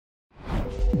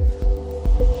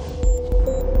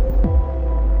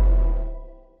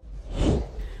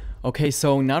Okay,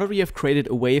 so now that we have created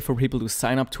a way for people to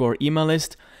sign up to our email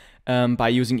list by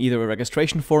using either a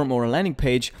registration form or a landing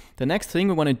page, the next thing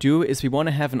we want to do is we want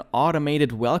to have an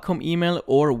automated welcome email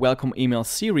or welcome email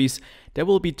series that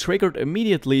will be triggered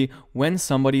immediately when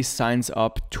somebody signs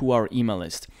up to our email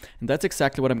list. And that's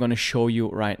exactly what I'm going to show you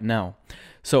right now.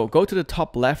 So go to the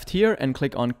top left here and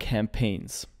click on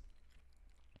campaigns.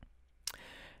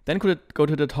 Then go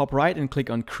to the top right and click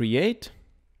on create.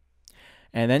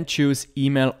 And then choose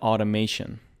email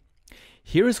automation.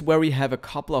 Here is where we have a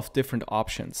couple of different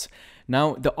options.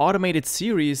 Now, the automated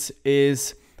series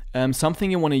is something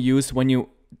you want to use when you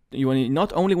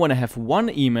not only want to have one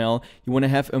email, you want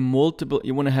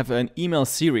to have an email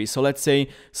series. So let's say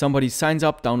somebody signs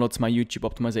up, downloads my YouTube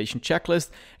optimization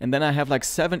checklist, and then I have like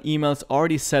 7 emails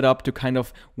already set up to kind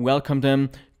of welcome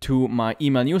them to my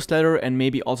email newsletter and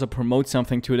maybe also promote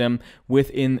something to them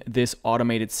within this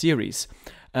automated series.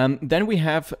 Then we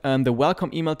have the welcome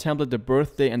email template, the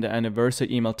birthday and the anniversary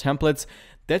email templates.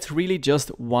 That's really just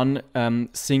one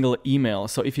single email.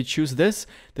 So if you choose this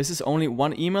is only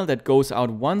one email that goes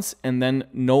out once and then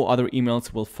no other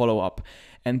emails will follow up.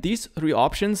 And these 3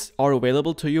 options are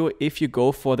available to you if you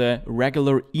go for the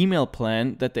regular email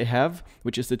plan that they have,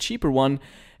 which is the cheaper one.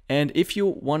 And if you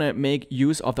want to make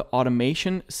use of the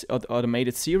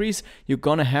automated series, you're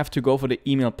going to have to go for the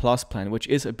Email Plus plan, which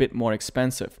is a bit more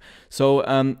expensive.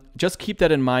 So just keep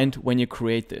that in mind when you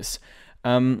create this.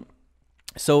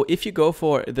 So if you go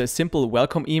for the simple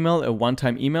welcome email, a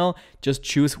one-time email, just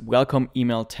choose welcome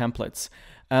email templates.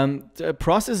 The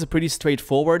process is pretty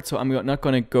straightforward, so I'm not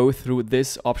going to go through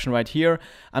this option right here.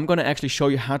 I'm going to actually show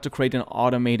you how to create an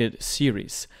automated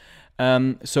series.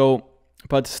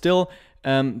 But still,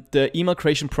 the email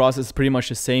creation process is pretty much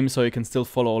the same, so you can still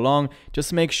follow along.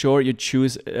 Just make sure you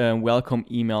choose welcome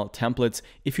email templates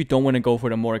if you don't want to go for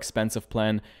the more expensive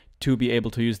plan to be able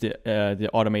to use the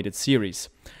automated series.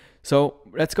 So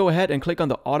let's go ahead and click on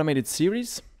the automated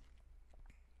series.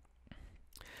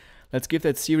 Let's give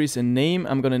that series a name.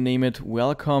 I'm going to name it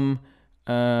welcome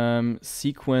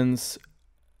sequence,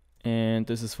 and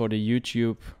this is for the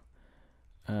YouTube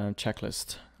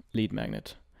checklist lead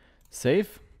magnet.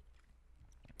 Save.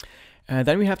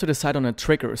 Then we have to decide on a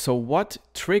trigger. So what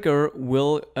trigger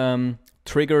will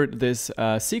trigger this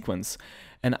sequence?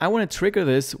 And I want to trigger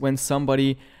this when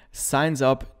somebody signs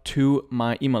up to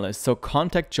my email list. So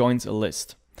contact joins a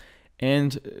list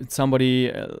and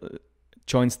somebody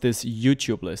joins this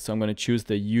YouTube list. So I'm going to choose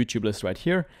the YouTube list right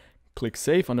here. Click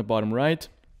save on the bottom right.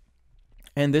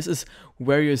 And this is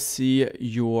where you see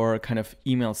your kind of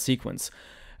email sequence.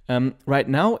 Right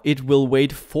now, it will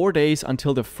wait 4 days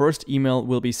until the first email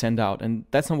will be sent out. And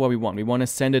that's not what we want. We want to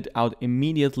send it out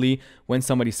immediately when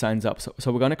somebody signs up.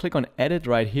 So we're going to click on edit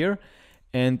right here.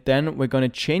 And then we're going to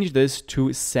change this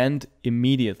to send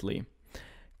immediately.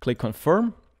 Click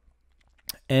confirm.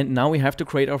 And now we have to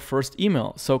create our first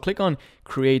email. So click on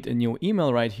create a new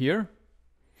email right here.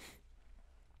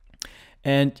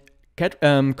 And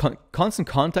Constant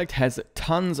Contact has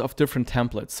tons of different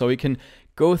templates. So you can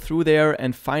go through there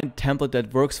and find a template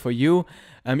that works for you.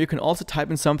 You can also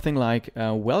type in something like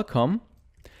welcome,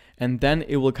 and then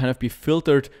it will kind of be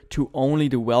filtered to only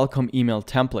the welcome email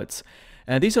templates.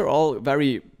 And these are all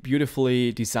very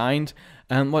beautifully designed.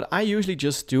 And what I usually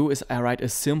just do is I write a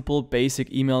simple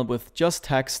basic email with just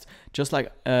text, just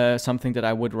like something that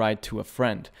I would write to a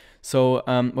friend. So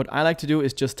what I like to do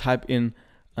is just type in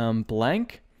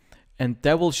blank, and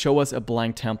that will show us a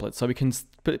blank template. So we can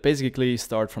basically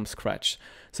start from scratch.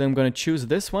 So I'm going to choose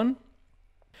this one,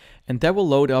 and that will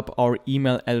load up our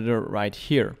email editor right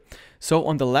here. So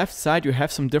on the left side, you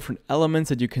have some different elements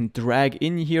that you can drag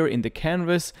in here in the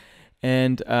canvas,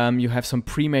 and you have some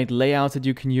pre-made layouts that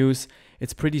you can use.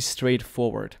 It's pretty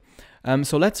straightforward.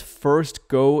 So let's first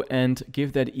go and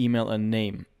give that email a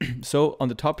name. So on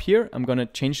the top here, I'm going to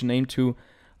change the name to,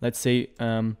 let's say,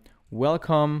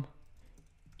 welcome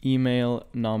email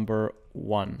number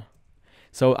 1.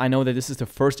 So I know that this is the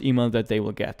first email that they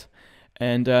will get.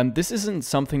 And this isn't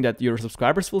something that your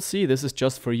subscribers will see. This is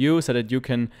just for you so that you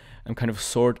can kind of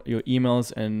sort your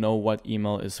emails and know what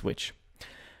email is which.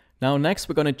 Now next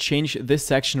we're going to change this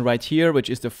section right here, which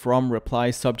is the from reply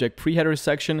subject pre-header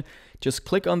section. Just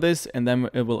click on this and then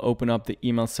it will open up the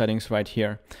email settings right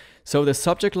here. So the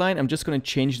subject line, I'm just going to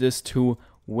change this to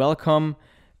welcome,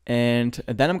 and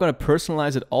then I'm going to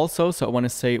personalize it also. So I want to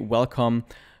say welcome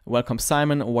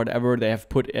Simon, or whatever they have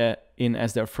put in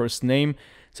as their first name.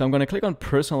 So I'm going to click on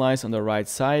personalize on the right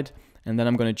side, and then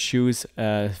I'm going to choose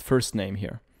first name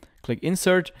here. Click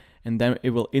insert, and then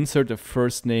it will insert the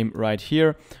first name right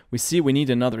here. We see we need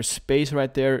another space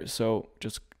right there, so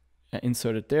just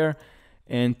insert it there.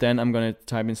 And then I'm going to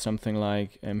type in something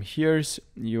like, here's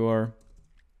your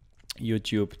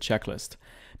YouTube checklist.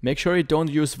 Make sure you don't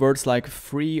use words like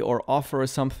free or offer or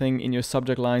something in your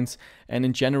subject lines and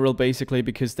in general, basically,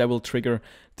 because that will trigger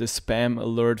the spam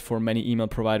alert for many email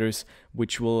providers,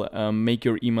 which will make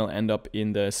your email end up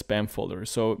in the spam folder.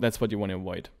 So that's what you want to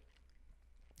avoid.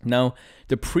 Now,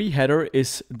 the pre-header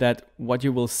is that what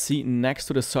you will see next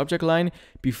to the subject line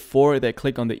before they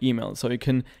click on the email. So you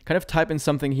can kind of type in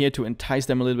something here to entice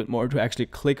them a little bit more to actually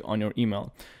click on your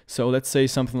email. So let's say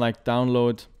something like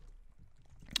download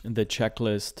the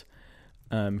checklist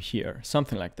here,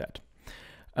 something like that.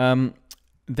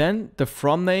 Then the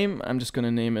from name, I'm just going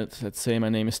to name it, let's say my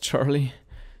name is Charlie.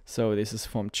 So this is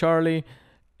from Charlie.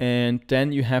 And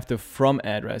then you have the from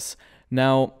address.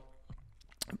 Now,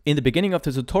 in the beginning of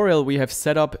the tutorial, we have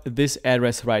set up this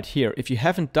address right here. If you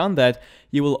haven't done that,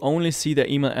 you will only see the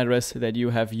email address that you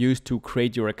have used to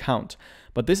create your account.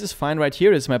 But this is fine right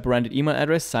here. It's my branded email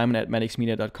address,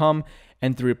 simon@madixmedia.com,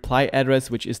 and the reply address,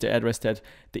 which is the address that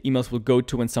the emails will go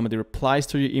to when somebody replies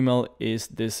to your email, is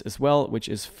this as well, which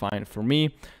is fine for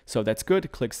me. So that's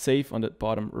good. Click save on the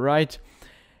bottom right.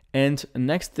 And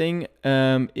next thing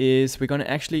is we're going to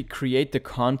actually create the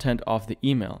content of the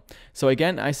email. So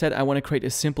again, I said I want to create a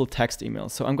simple text email.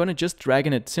 So I'm going to just drag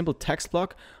in a simple text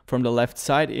block from the left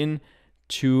side in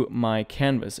to my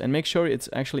canvas and make sure it's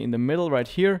actually in the middle right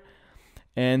here.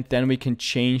 And then we can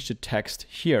change the text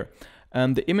here.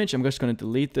 The image, I'm just going to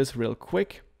delete this real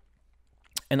quick.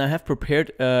 And I have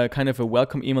prepared kind of a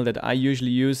welcome email that I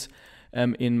usually use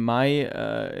in my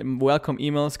welcome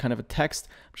emails, kind of a text.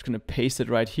 I'm just going to paste it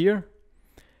right here.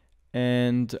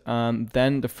 And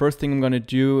then the first thing I'm going to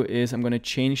do is I'm going to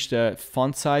change the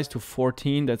font size to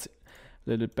 14. That's a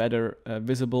little bit better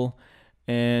visible.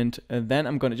 And then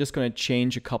I'm just going to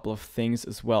change a couple of things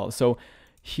as well. So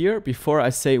here, before I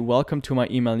say welcome to my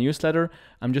email newsletter,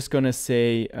 I'm just going to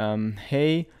say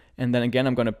hey. And then again,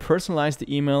 I'm going to personalize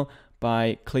the email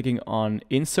by clicking on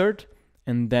insert.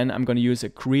 And then I'm going to use a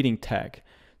greeting tag.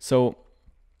 So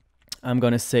I'm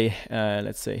going to say,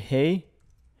 let's say, hey.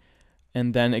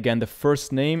 And then again, the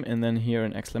first name, and then here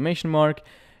an exclamation mark.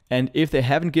 And if they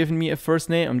haven't given me a first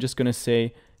name, I'm just going to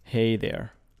say, hey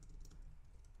there.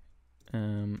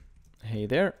 Hey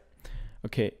there.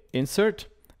 Okay, insert.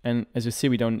 And as you see,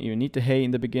 we don't even need the hey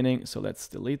in the beginning. So let's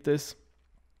delete this.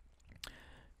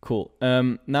 Cool.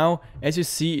 Now, as you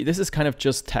see, this is kind of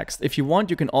just text. If you want,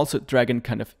 you can also drag in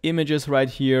kind of images right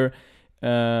here,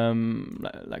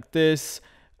 like this.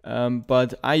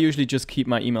 But I usually just keep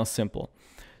my email simple.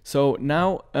 So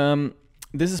now,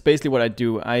 this is basically what I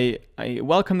do. I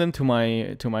welcome them to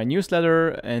my newsletter,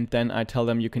 and then I tell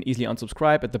them you can easily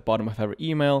unsubscribe at the bottom of every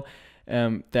email.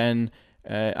 Then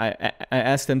I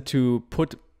ask them to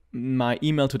put my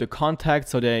email to the contact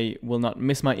so they will not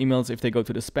miss my emails if they go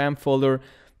to the spam folder.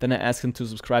 Then I ask them to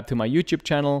subscribe to my YouTube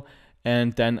channel,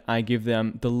 and then I give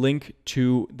them the link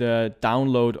to the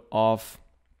download of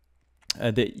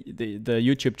the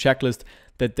YouTube checklist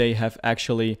that they have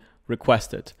actually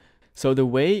requested. So the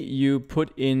way you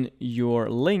put in your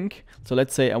link, so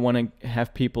let's say I want to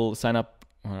have people sign up,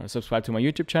 subscribe to my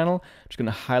YouTube channel. I'm just going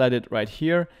to highlight it right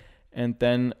here, and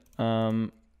then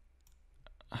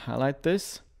highlight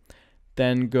this.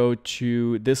 Then go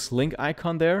to this link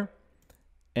icon there,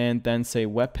 and then say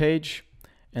web page,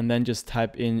 and then just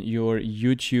type in your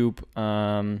YouTube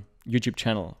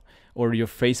channel or your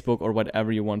Facebook or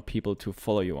whatever you want people to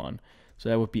follow you on. So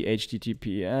that would be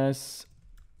https,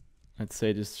 let's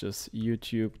say this is just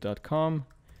youtube.com,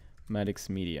 Madix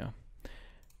Media.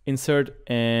 Insert,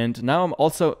 and now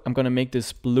I'm going to make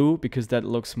this blue because that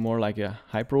looks more like a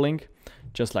hyperlink,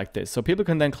 just like this. So people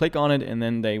can then click on it and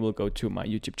then they will go to my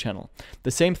YouTube channel.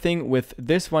 The same thing with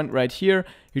this one right here.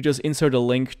 You just insert a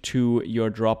link to your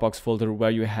Dropbox folder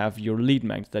where you have your lead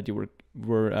magnet that you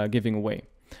were giving away.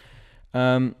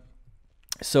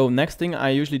 So next thing I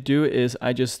usually do is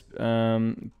I just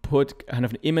put kind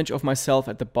of an image of myself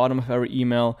at the bottom of every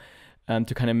email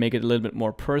to kind of make it a little bit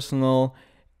more personal.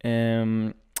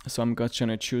 So I'm just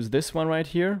gonna choose this one right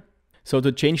here. So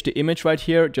to change the image right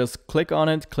here, just click on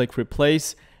it, click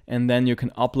replace, and then you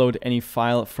can upload any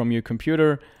file from your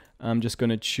computer. I'm just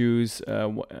gonna choose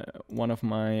one of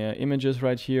my images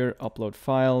right here, upload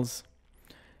files.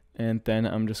 And then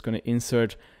I'm just gonna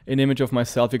insert an image of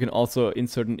myself. You can also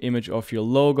insert an image of your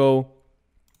logo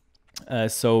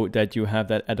so that you have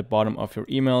that at the bottom of your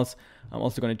emails. I'm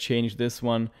also gonna change this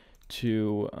one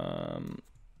to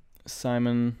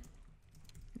Simon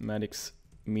Madix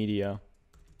Media.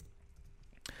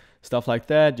 Stuff like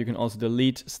that. You can also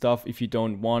delete stuff if you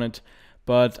don't want it.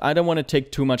 But I don't want to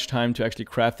take too much time to actually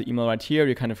craft the email right here.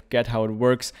 You kind of get how it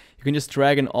works. You can just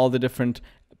drag in all the different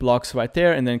blocks right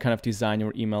there and then kind of design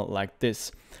your email like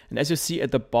this. And as you see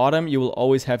at the bottom, you will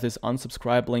always have this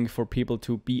unsubscribe link for people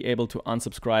to be able to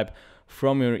unsubscribe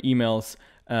from your emails.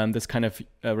 That's kind of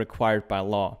required by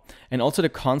law. And also the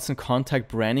constant contact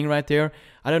branding right there.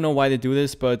 I don't know why they do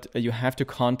this, but you have to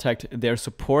contact their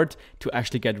support to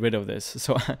actually get rid of this.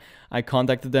 So I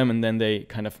contacted them and then they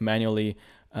kind of manually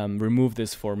remove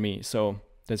this for me. So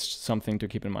that's something to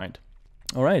keep in mind.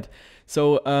 All right,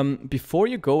 so before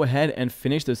you go ahead and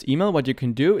finish this email, what you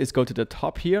can do is go to the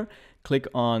top here, click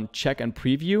on check and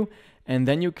preview, and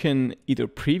then you can either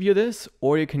preview this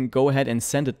or you can go ahead and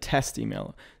send a test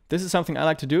email. This is something I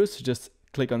like to do, so just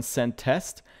click on send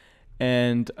test,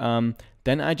 and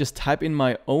then I just type in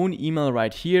my own email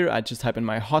right here. I just type in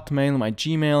my Hotmail, my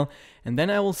Gmail, and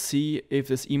then I will see if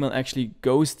this email actually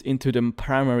goes into the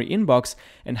primary inbox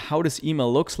and how this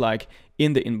email looks like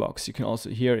in the inbox. You can also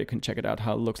here, you can check it out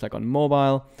how it looks like on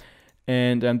mobile.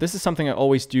 And this is something I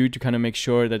always do to kind of make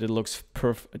sure that it looks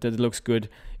perfect, that it looks good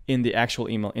in the actual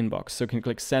email inbox. So you can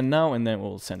click send now and then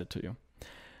we'll send it to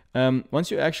you. Once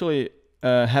you actually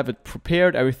have it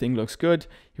prepared, everything looks good,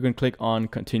 you can click on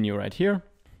continue right here.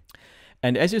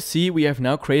 And as you see, we have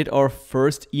now created our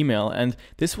first email, and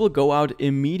this will go out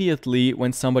immediately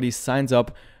when somebody signs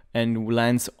up and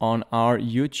lands on our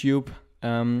YouTube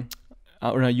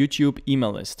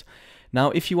email list. Now,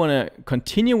 if you want to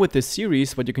continue with this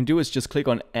series, what you can do is just click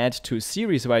on add to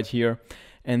series right here,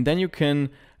 and then you can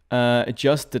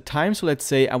adjust the time. So let's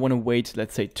say I want to wait,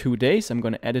 let's say 2 days. I'm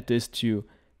going to edit this to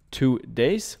 2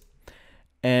 days.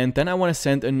 And then I want to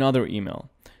send another email.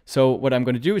 So what I'm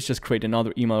going to do is just create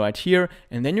another email right here.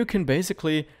 And then you can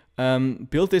basically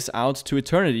build this out to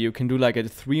eternity. You can do like a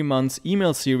 3 months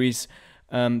email series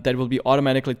that will be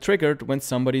automatically triggered when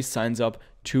somebody signs up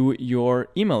to your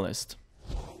email list.